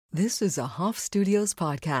This is a Hoff Studios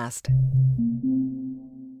podcast.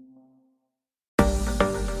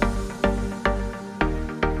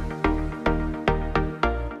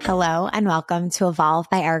 Hello and welcome to Evolve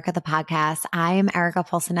by Erica, the podcast. I am Erica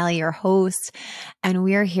Pulsinelli, your host, and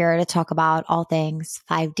we are here to talk about all things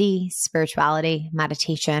 5D, spirituality,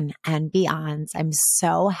 meditation, and beyond. I'm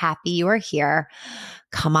so happy you are here.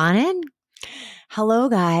 Come on in. Hello,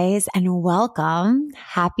 guys, and welcome.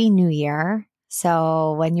 Happy New Year.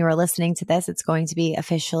 So when you are listening to this, it's going to be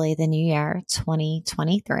officially the new year,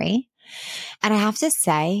 2023. And I have to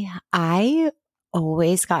say, I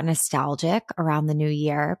always got nostalgic around the new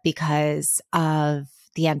year because of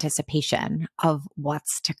the anticipation of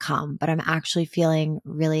what's to come. But I'm actually feeling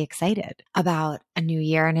really excited about a new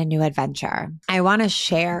year and a new adventure. I want to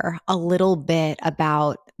share a little bit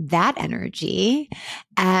about that energy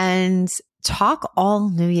and talk all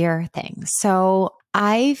new year things. So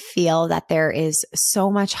I feel that there is so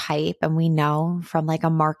much hype, and we know from like a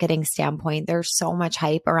marketing standpoint, there's so much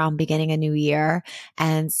hype around beginning a new year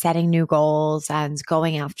and setting new goals and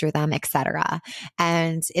going after them, etc.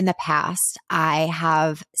 And in the past, I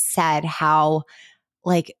have said how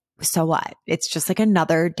so what? It's just like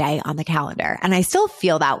another day on the calendar. And I still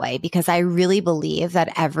feel that way because I really believe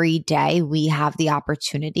that every day we have the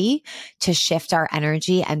opportunity to shift our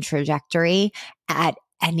energy and trajectory at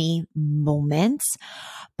any moment.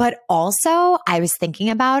 But also I was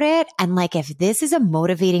thinking about it, and like, if this is a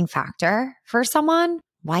motivating factor for someone,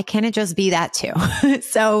 why can't it just be that too?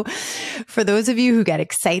 So for those of you who get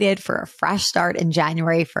excited for a fresh start in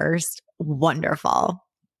January 1st, wonderful.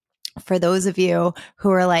 For those of you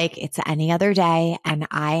who are like, it's any other day and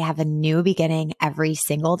I have a new beginning every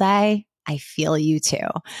single day, I feel you too.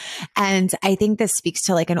 And I think this speaks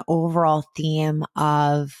to like an overall theme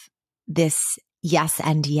of this yes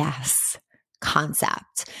and yes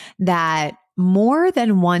concept, that more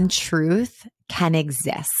than one truth can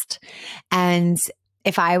exist. And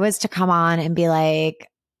if I was to come on and be like,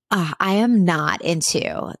 I am not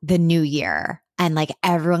into the new year and like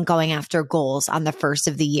everyone going after goals on the first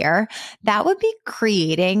of the year, that would be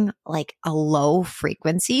creating like a low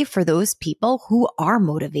frequency for those people who are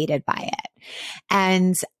motivated by it.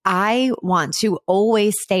 And I want to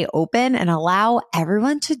always stay open and allow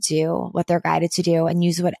everyone to do what they're guided to do and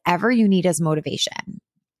use whatever you need as motivation.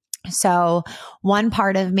 So one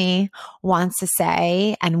part of me wants to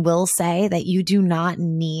say and will say that you do not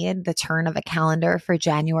need the turn of a calendar for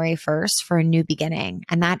January 1st for a new beginning.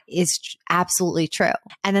 And that is absolutely true.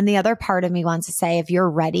 And then the other part of me wants to say, if you're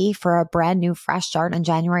ready for a brand new fresh start on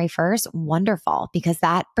January 1st, wonderful, because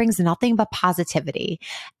that brings nothing but positivity.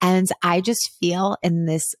 And I just feel in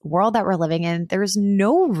this world that we're living in, there's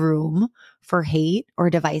no room for hate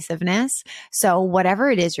or divisiveness. So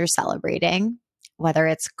whatever it is you're celebrating, whether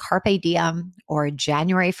it's Carpe Diem or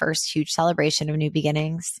January 1st, huge celebration of new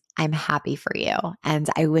beginnings, I'm happy for you and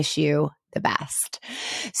I wish you the best.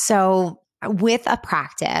 So with a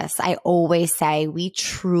practice, I always say we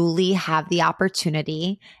truly have the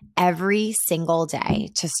opportunity every single day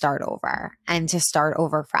to start over and to start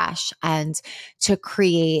over fresh and to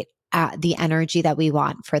create the energy that we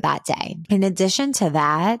want for that day. In addition to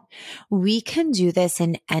that, we can do this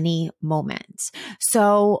in any moment.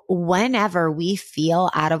 So whenever we feel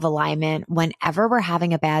out of alignment, whenever we're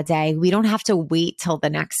having a bad day, we don't have to wait till the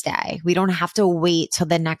next day. We don't have to wait till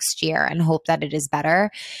the next year and hope that it is better.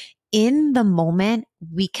 In the moment,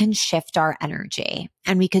 we can shift our energy,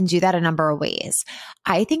 and we can do that a number of ways.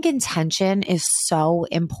 I think intention is so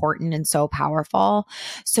important and so powerful.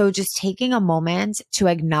 So just taking a moment to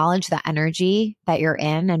acknowledge the energy that you're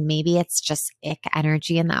in, and maybe it's just ick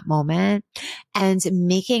energy in that moment, and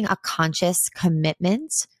making a conscious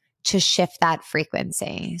commitment to shift that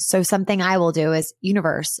frequency. So something I will do is,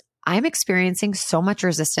 universe, I'm experiencing so much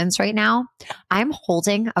resistance right now. I'm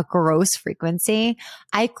holding a gross frequency.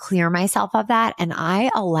 I clear myself of that and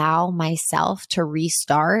I allow myself to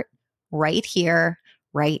restart right here,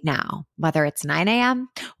 right now, whether it's 9 a.m.,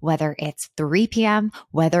 whether it's 3 p.m.,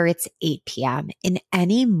 whether it's 8 p.m. In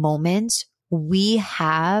any moment, we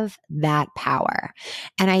have that power.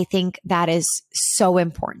 And I think that is so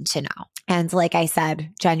important to know. And like I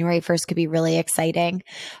said, January 1st could be really exciting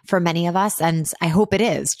for many of us. And I hope it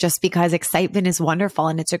is, just because excitement is wonderful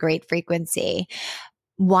and it's a great frequency,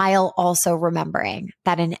 while also remembering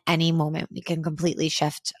that in any moment we can completely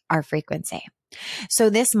shift our frequency. So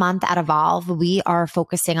this month at Evolve, we are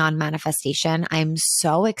focusing on manifestation. I'm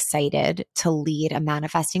so excited to lead a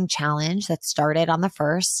manifesting challenge that started on the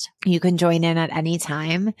 1st. You can join in at any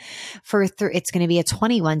time. It's going to be a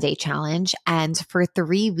 21-day challenge. And for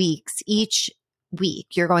 3 weeks, each week,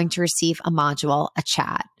 you're going to receive a module, a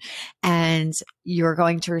chat, and you're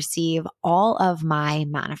going to receive all of my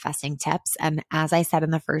manifesting tips. And as I said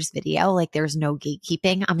in the first video, like there's no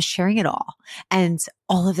gatekeeping. I'm sharing it all. And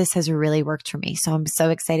all of this has really worked for me. So I'm so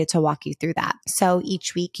excited to walk you through that. So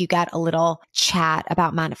each week you get a little chat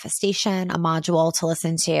about manifestation, a module to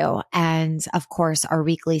listen to, and of course, our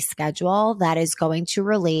weekly schedule that is going to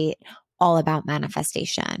relate all about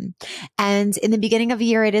manifestation. And in the beginning of the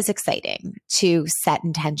year, it is exciting to set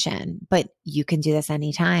intention, but you can do this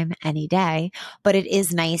anytime, any day. But it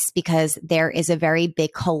is nice because there is a very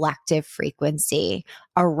big collective frequency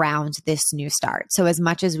around this new start. So as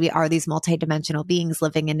much as we are these multidimensional beings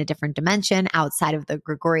living in a different dimension outside of the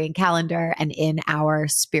Gregorian calendar and in our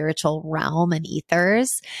spiritual realm and ethers,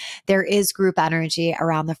 there is group energy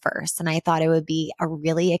around the first. And I thought it would be a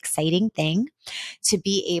really exciting thing to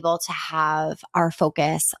be able to have our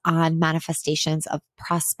focus on manifestations of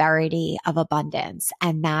prosperity, of abundance.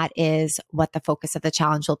 And that is what the focus of the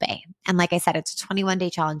challenge will be. And like I said, it's a 21-day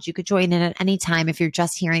challenge. You could join in at any time. If you're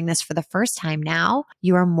just hearing this for the first time now,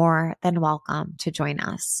 you are more than welcome to join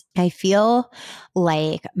us. I feel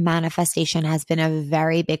like manifestation has been a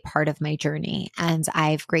very big part of my journey, and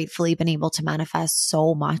I've gratefully been able to manifest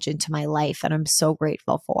so much into my life that I'm so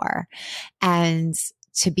grateful for. And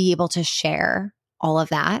to be able to share all of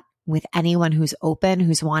that with anyone who's open,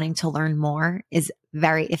 who's wanting to learn more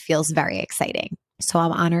it feels very exciting. So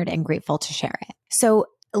I'm honored and grateful to share it. So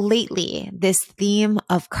lately, this theme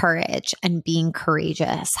of courage and being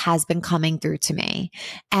courageous has been coming through to me.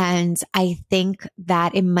 And I think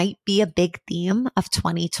that it might be a big theme of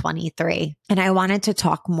 2023. And I wanted to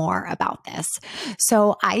talk more about this.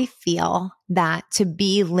 So I feel that to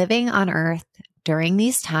be living on earth during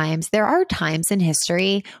these times, there are times in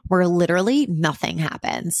history where literally nothing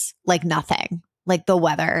happens, like nothing. Like the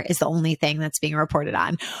weather is the only thing that's being reported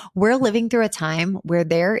on. We're living through a time where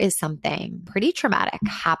there is something pretty traumatic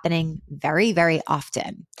happening very, very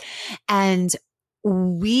often. And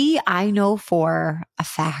I know for a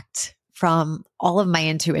fact from all of my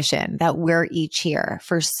intuition that we're each here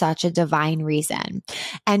for such a divine reason.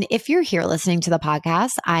 And if you're here listening to the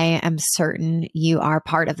podcast, I am certain you are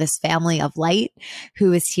part of this family of light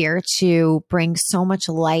who is here to bring so much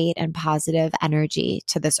light and positive energy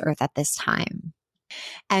to this earth at this time.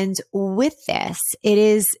 And with this,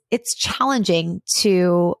 it's challenging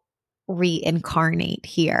to reincarnate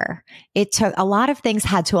here. It took a lot of things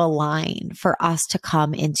had to align for us to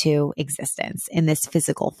come into existence in this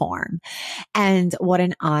physical form. And what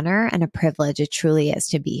an honor and a privilege it truly is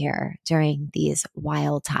to be here during these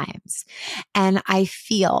wild times. And I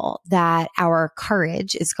feel that our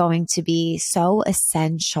courage is going to be so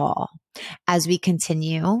essential as we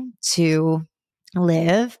continue to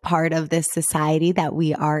live part of this society that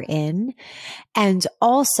we are in, and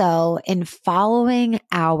also in following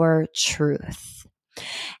our truth.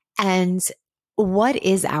 And what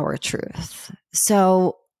is our truth?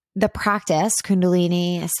 So the practice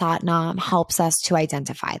Kundalini Satnam helps us to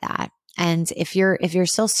identify that. And if you're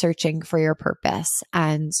still searching for your purpose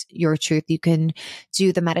and your truth, you can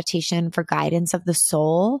do the meditation for guidance of the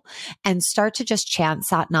soul and start to just chant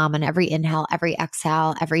Satnam on every inhale, every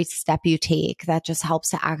exhale, every step you take. That just helps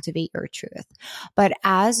to activate your truth. But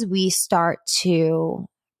as we start to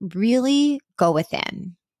really go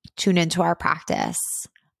within, tune into our practice,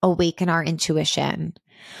 awaken our intuition,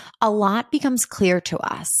 a lot becomes clear to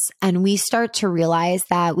us, and we start to realize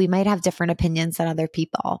that we might have different opinions than other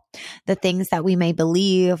people. The things that we may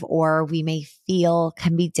believe or we may feel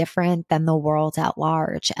can be different than the world at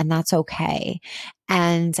large, and that's okay.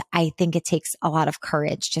 And I think it takes a lot of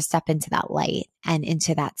courage to step into that light and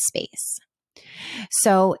into that space.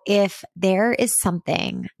 So if there is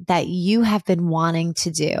something that you have been wanting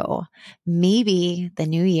to do, maybe the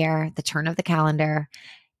new year, the turn of the calendar,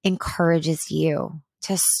 encourages you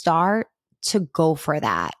to start to go for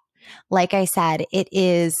that. Like I said, it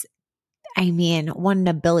is, 1 in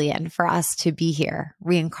a billion for us to be here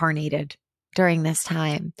reincarnated during this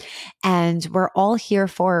time. And we're all here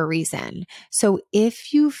for a reason. So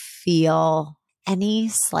if you feel any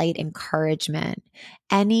slight encouragement,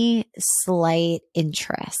 any slight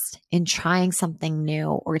interest in trying something new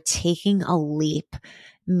or taking a leap,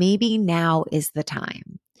 maybe now is the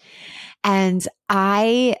time. And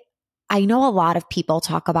I know a lot of people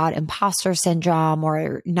talk about imposter syndrome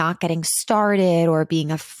or not getting started or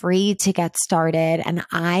being afraid to get started. And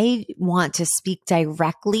I want to speak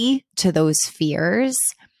directly to those fears.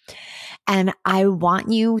 And I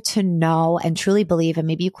want you to know and truly believe, and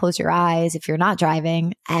maybe you close your eyes if you're not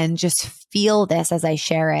driving and just feel this as I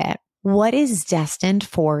share it. What is destined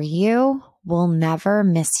for you will never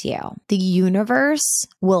miss you. The universe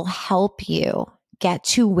will help you get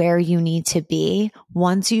to where you need to be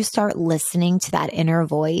once you start listening to that inner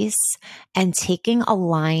voice and taking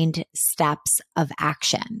aligned steps of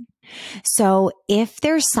action. So if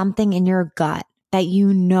there's something in your gut that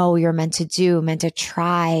you know you're meant to do, meant to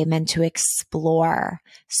try, meant to explore,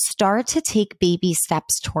 start to take baby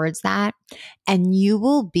steps towards that. And you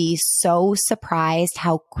will be so surprised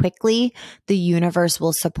how quickly the universe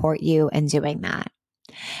will support you in doing that.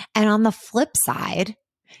 And on the flip side,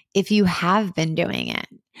 if you have been doing it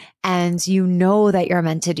and you know that you're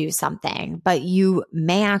meant to do something, but you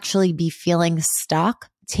may actually be feeling stuck,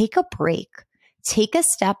 take a break. Take a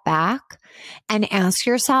step back and ask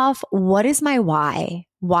yourself, what is my why?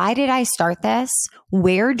 Why did I start this?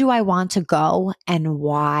 Where do I want to go and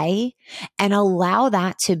why? And allow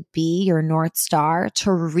that to be your North Star to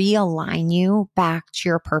realign you back to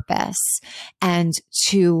your purpose and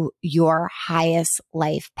to your highest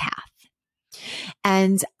life path.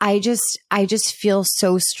 And I just feel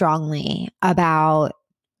so strongly about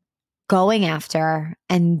going after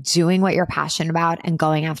and doing what you're passionate about and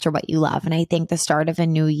going after what you love. And I think the start of a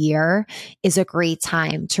new year is a great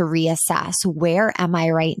time to reassess, where am I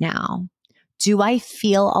right now? Do I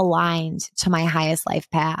feel aligned to my highest life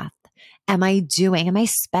path? Am I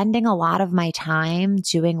spending a lot of my time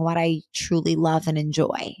doing what I truly love and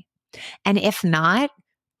enjoy? And if not,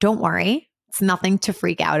 don't worry. It's nothing to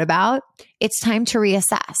freak out about. It's time to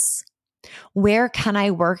reassess. Where can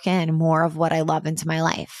I work in more of what I love into my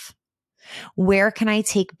life? Where can I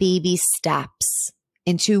take baby steps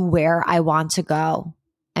into where I want to go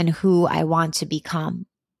and who I want to become?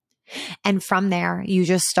 And from there, you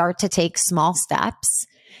just start to take small steps,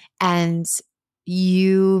 and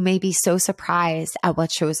you may be so surprised at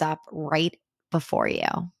what shows up right before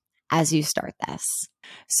you as you start this.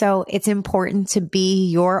 So it's important to be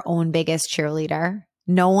your own biggest cheerleader.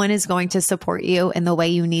 No one is going to support you in the way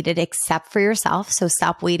you need it except for yourself. So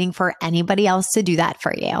stop waiting for anybody else to do that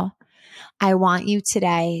for you. I want you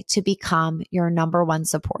today to become your number one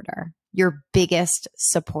supporter, your biggest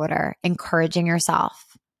supporter, encouraging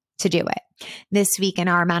yourself to do it. This week in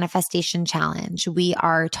our manifestation challenge, we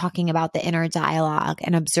are talking about the inner dialogue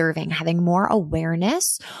and observing, having more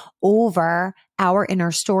awareness over our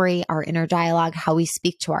inner story, our inner dialogue, how we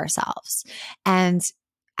speak to ourselves. And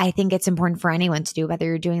I think it's important for anyone to do, whether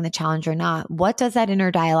you're doing the challenge or not. What does that inner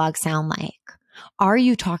dialogue sound like? Are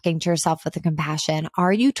you talking to yourself with compassion?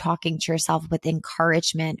 Are you talking to yourself with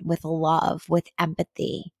encouragement, with love, with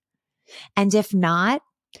empathy? And if not,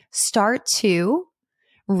 start to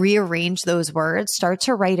rearrange those words, start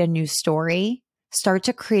to write a new story, start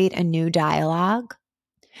to create a new dialogue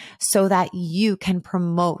so that you can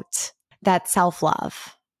promote that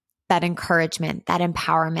self-love, that encouragement, that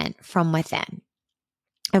empowerment from within.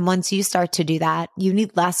 And once you start to do that, you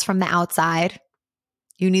need less from the outside.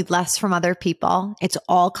 You need less from other people. It's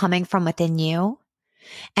all coming from within you,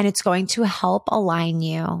 and it's going to help align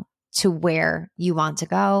you to where you want to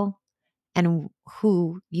go and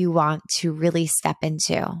who you want to really step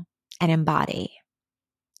into and embody,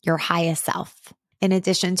 your highest self. In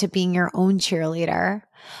addition to being your own cheerleader,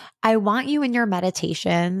 I want you in your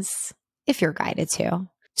meditations, if you're guided to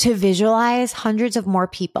visualize hundreds of more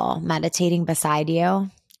people meditating beside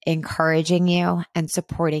you, encouraging you and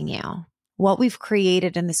supporting you. What we've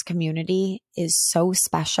created in this community is so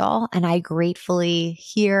special, and I gratefully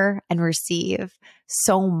hear and receive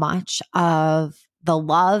so much of the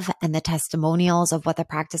love and the testimonials of what the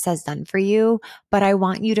practice has done for you. But I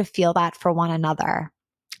want you to feel that for one another.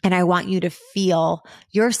 And I want you to feel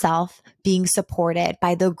yourself being supported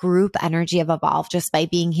by the group energy of Evolve, just by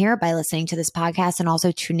being here, by listening to this podcast, and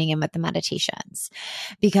also tuning in with the meditations.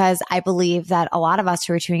 Because I believe that a lot of us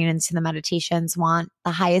who are tuning into the meditations want the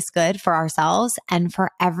highest good for ourselves and for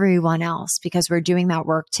everyone else, because we're doing that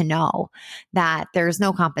work to know that there's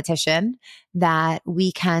no competition, that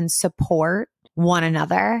we can support one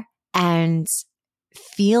another, and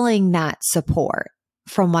feeling that support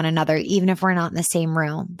from one another, even if we're not in the same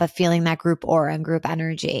room, but feeling that group aura and group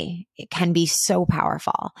energy, it can be so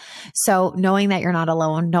powerful. So knowing that you're not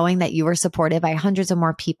alone, knowing that you are supported by hundreds of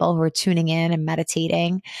more people who are tuning in and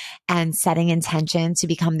meditating and setting intention to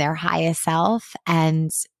become their highest self, and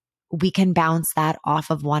we can bounce that off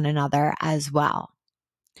of one another as well.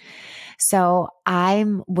 So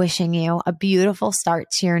I'm wishing you a beautiful start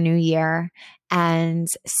to your new year, and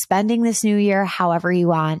spending this new year however you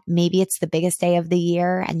want. Maybe it's the biggest day of the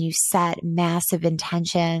year and you set massive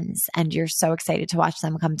intentions and you're so excited to watch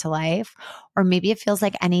them come to life. Or maybe it feels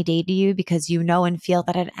like any day to you because you know and feel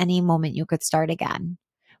that at any moment you could start again.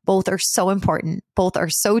 Both are so important. Both are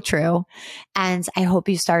so true. And I hope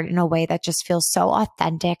you start in a way that just feels so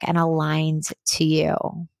authentic and aligned to you.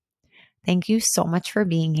 Thank you so much for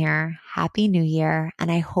being here. Happy New Year.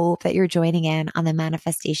 And I hope that you're joining in on the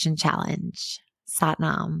Manifestation Challenge.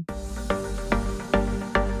 Satnam.